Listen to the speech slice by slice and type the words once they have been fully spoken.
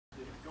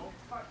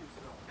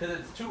Because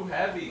it's too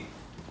heavy.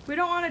 We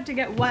don't want it to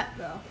get wet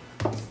though.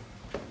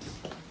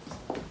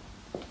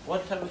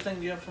 What type of thing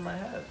do you have for my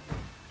head?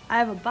 I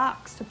have a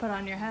box to put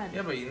on your head.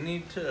 Yeah, but you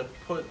need to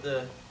put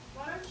the...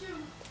 Why don't you?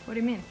 What do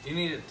you mean? You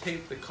need to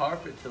tape the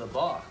carpet to the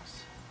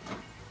box.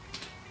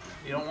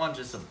 You don't want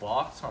just a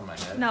box on my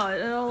head. No,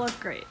 it'll look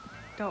great.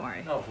 Don't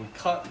worry. No, if we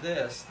cut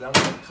this, then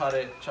we'll cut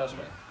it. Trust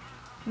me.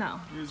 No,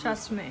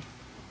 trust me.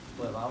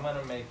 Liv, I'm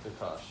gonna make the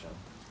costume.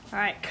 All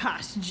right,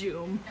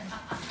 costume.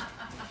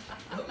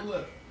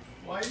 Liv,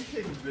 why are you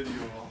taking video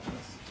of all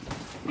this?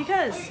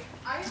 Because Wait,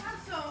 I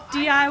have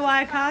some.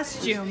 DIY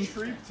costume.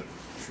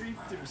 Treat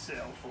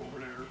himself over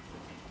there.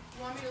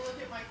 You want me to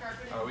look at my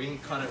carpet? Alright, we can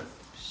cut it.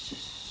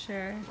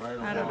 Sure. Right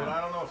I Yeah, don't but know.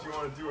 I don't know if you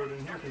want to do it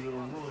in here because it'll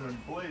ruin the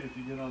blade if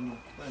you get on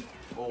the thing.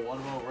 Well, what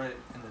about right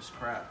in this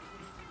crack?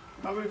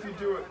 How about if you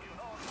do it?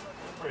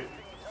 Wait,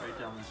 Right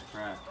down this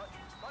crack.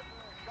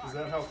 is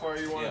that how far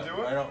you want to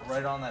do it?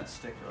 Right on that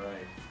sticker,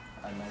 right.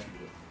 I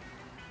measured it.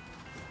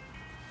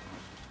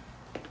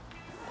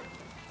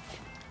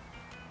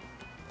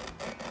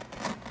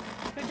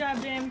 Good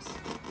job, James.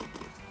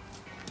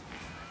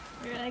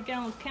 You're like a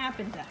little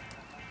carpenter.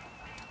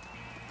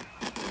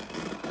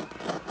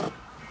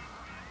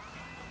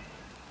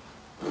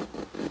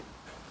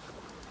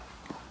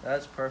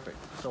 That's perfect.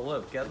 So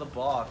look, get the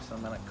box.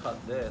 I'm gonna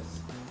cut this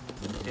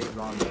and tape it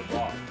onto the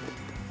box.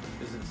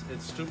 Because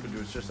it's stupid.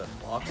 It's just a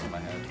box in my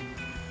head.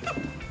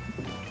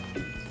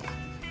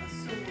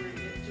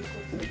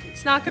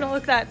 It's not gonna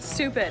look that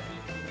stupid.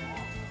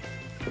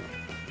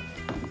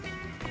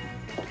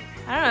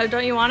 I don't know,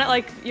 don't you want it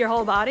like your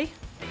whole body?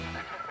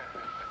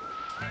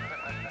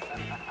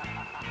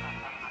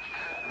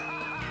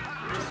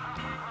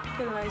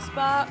 Get a nice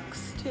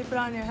box, tape it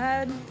on your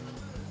head.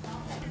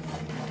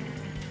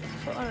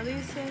 Put one of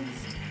these things.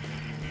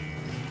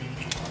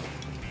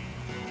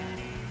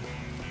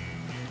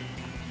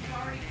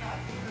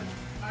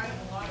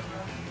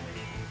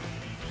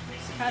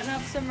 Just cutting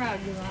up some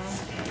rugs, Mom.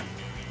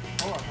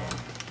 Hold on.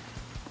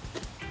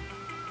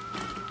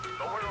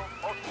 The world's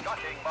most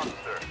shocking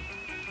monster.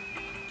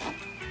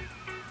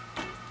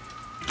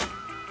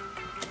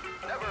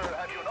 Never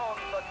have you known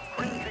such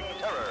cringing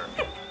terror,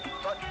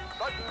 such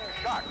sudden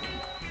shock.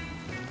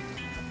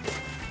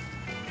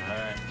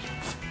 Alright.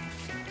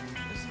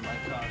 This is my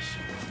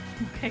costume.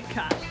 Okay,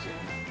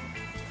 costume.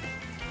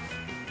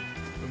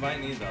 We might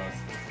need those.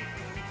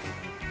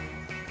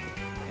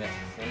 Yeah,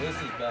 so this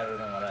is better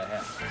than what I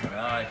have. So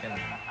now I can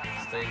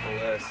staple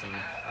this and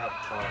up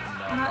top and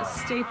down. I'm not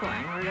bottom.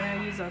 stapling, we're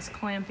gonna use those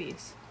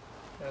clampies.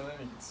 Yeah, then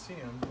you can see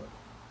him, but...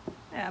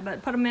 Yeah,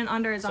 but put them in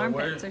under his So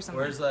armpits or something.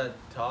 Where's that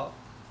top?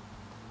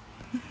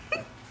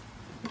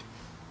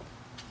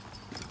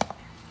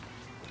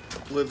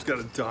 Liv's got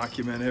to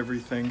document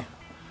everything.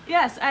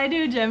 Yes, I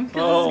do, Jim,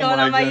 because it's going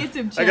on my God.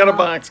 YouTube channel. I got a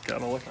box.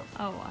 Gotta look up.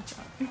 Oh, watch out.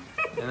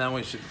 And then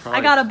we should probably...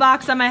 I got a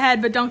box on my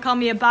head, but don't call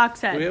me a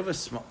box head. Do we have a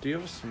small... Do you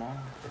have a small...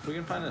 If we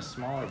can find a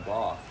smaller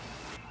box.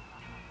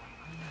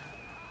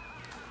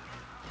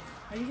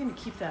 How are you gonna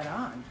keep that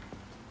on?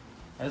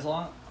 As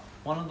long...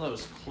 One of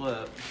those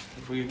clips.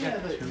 If we Yeah,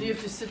 get but two... do you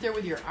have to sit there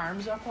with your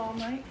arms up all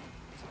night?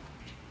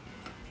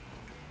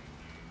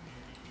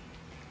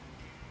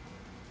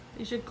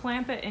 You should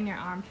clamp it in your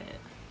armpit,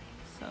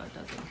 so it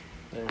doesn't.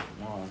 There's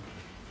one.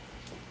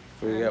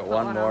 If we Alright, get put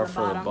one one more on the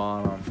for the bottom.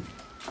 bottom.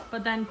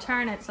 But then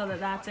turn it so that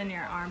that's in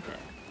your armpit.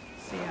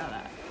 See how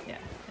that? Yeah,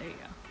 there you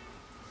go.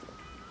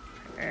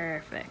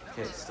 Perfect.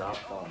 Okay, stop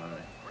falling on me.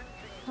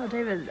 Oh,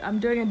 David, I'm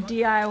doing a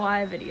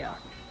DIY video.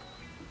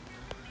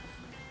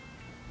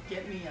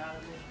 Get me out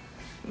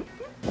of it.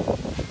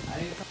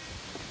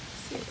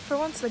 See, for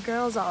once, the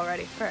girl's all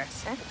ready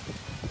first, eh?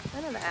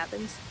 That never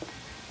happens.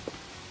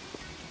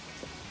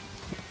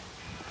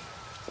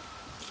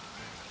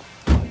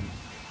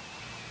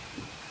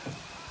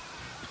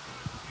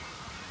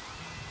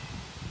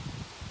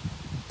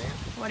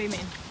 What do you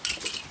mean?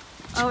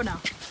 Oh no.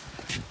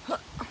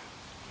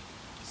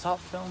 Stop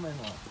filming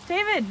one.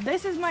 David,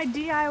 this is my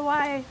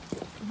DIY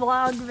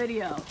vlog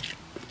video.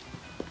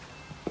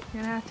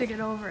 You're gonna have to get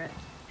over it.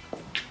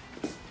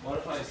 What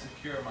if I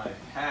secure my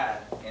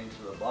hat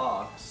into the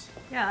box,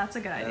 Yeah, that's a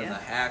good and then the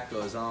idea. hat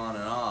goes on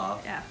and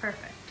off? Yeah,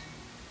 perfect.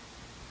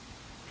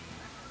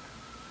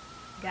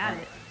 Got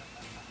it.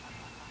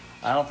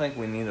 I don't think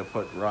we need to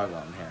put rug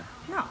on here.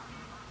 No,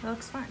 that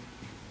looks fine.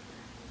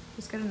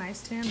 Just get a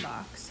nice tan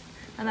box.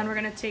 And then we're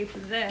gonna tape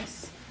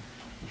this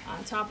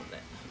on top of it.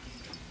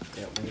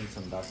 Yeah, we need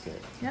some duct tape.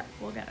 Yep,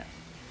 we'll get it.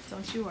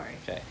 Don't you worry.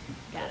 Okay.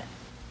 Got it.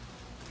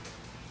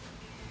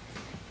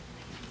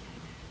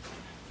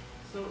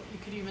 So you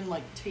could even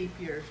like tape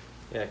your.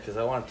 Yeah, because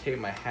I want to tape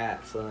my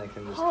hat so then I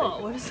can just Oh,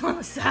 take what it. is on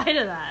the side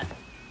of that?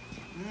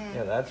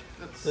 Yeah, that's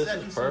this set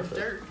in is some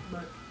perfect. dirt,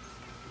 but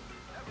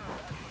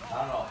I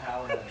don't know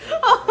how we're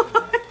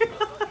gonna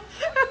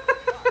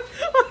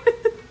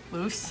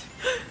loose.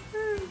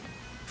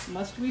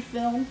 Must we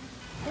film?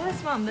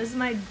 Yes, Mom, this is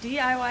my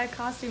DIY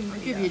costume I'll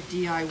video. give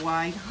you a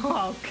DIY.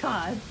 Oh,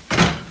 God.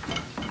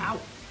 Ow.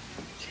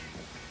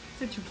 That's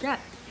what you get.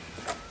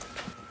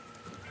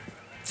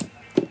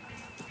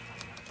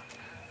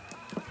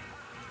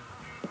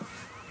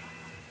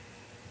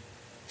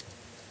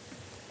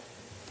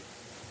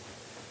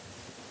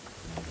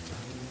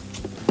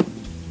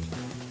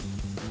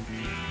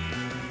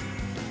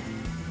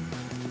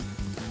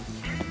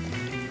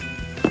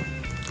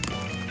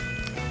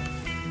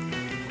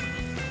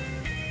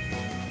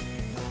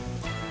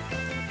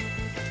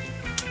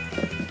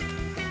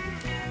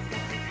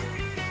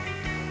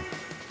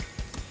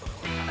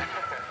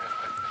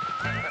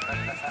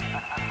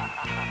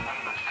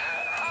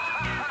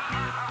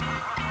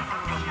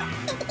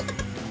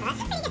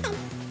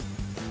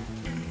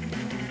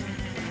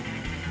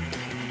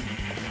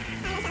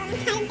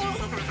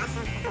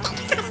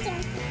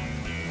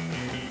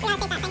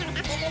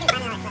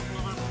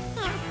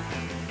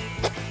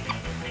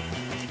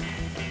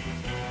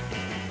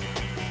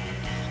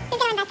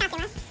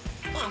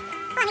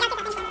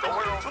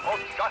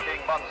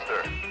 looking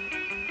monster.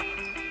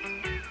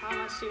 How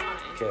much do you want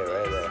it? Okay,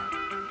 right there.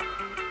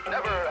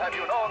 Never have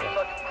you known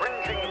such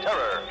cringing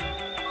terror,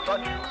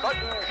 such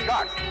sudden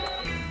shock.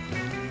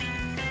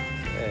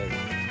 Hey.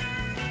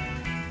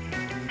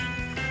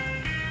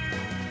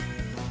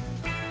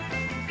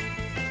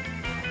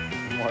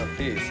 More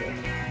piece. Do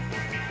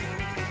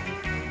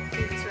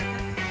this right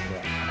now.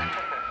 Yeah.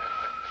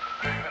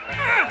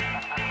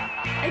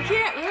 I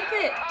can't rip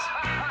it.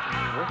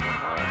 Working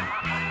hard.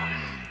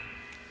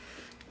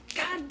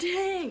 God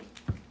dang.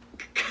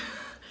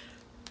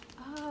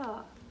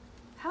 Oh,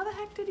 how the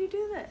heck did you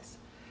do this?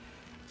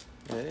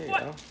 There you What?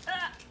 go.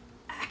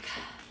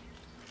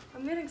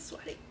 I'm getting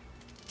sweaty.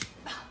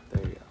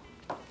 There you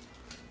go.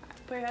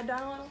 Put your head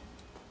down a little.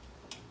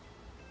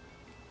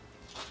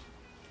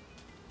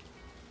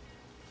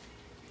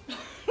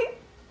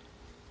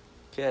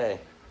 Okay.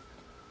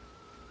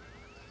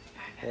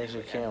 There's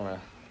your camera.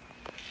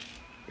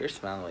 You're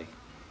smelly.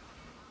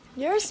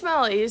 You're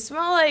smelly. You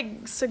smell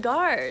like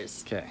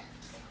cigars. Okay.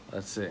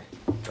 Let's see.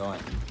 Go in.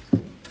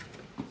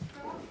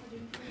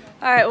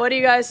 All right, what do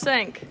you guys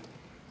think?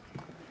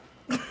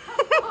 I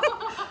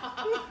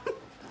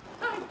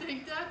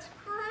think that's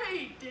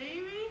great,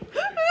 Davey.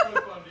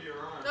 Clip under your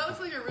arm. That looks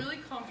like a really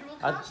comfortable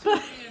I- costume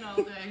being all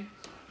day.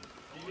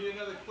 You need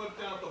another clip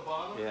down at the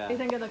bottom? What do you Yeah.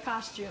 think of the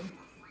costume?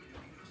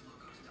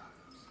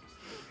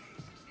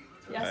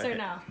 Yes or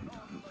no?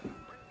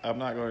 I'm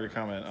not going to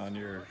comment on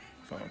your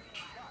phone.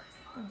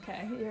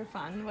 Okay, you're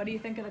fun. What do you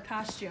think of the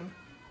costume?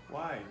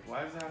 Why?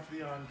 Why does it have to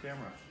be on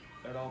camera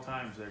at all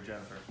times there,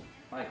 Jennifer?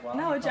 Mike, why don't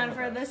No, you come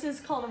Jennifer, with us? this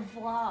is called a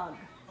vlog.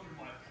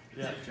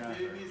 Yeah, He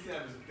Jennifer. needs to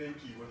have his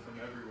binky with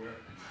him everywhere.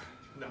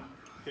 No.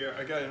 Here,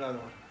 I got another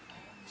one.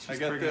 She's I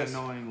got freaking this.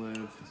 annoying,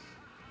 Liv.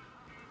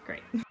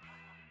 Great.